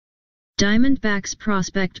Diamondbacks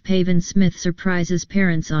prospect Pavin Smith surprises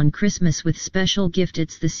parents on Christmas with special gift.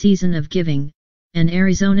 It's the season of giving, and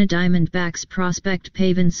Arizona Diamondbacks prospect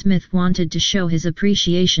Pavin Smith wanted to show his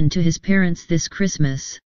appreciation to his parents this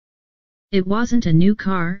Christmas. It wasn't a new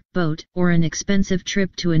car, boat, or an expensive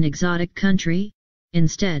trip to an exotic country.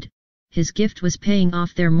 Instead, his gift was paying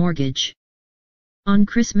off their mortgage. On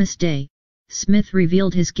Christmas Day, Smith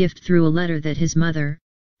revealed his gift through a letter that his mother,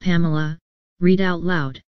 Pamela, read out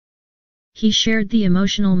loud. He shared the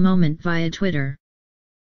emotional moment via Twitter.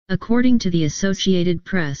 According to the Associated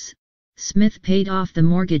Press, Smith paid off the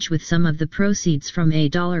mortgage with some of the proceeds from a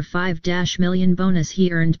 $5 million bonus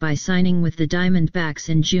he earned by signing with the Diamondbacks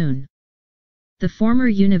in June. The former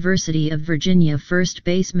University of Virginia first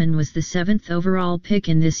baseman was the 7th overall pick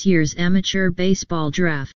in this year's amateur baseball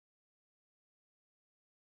draft.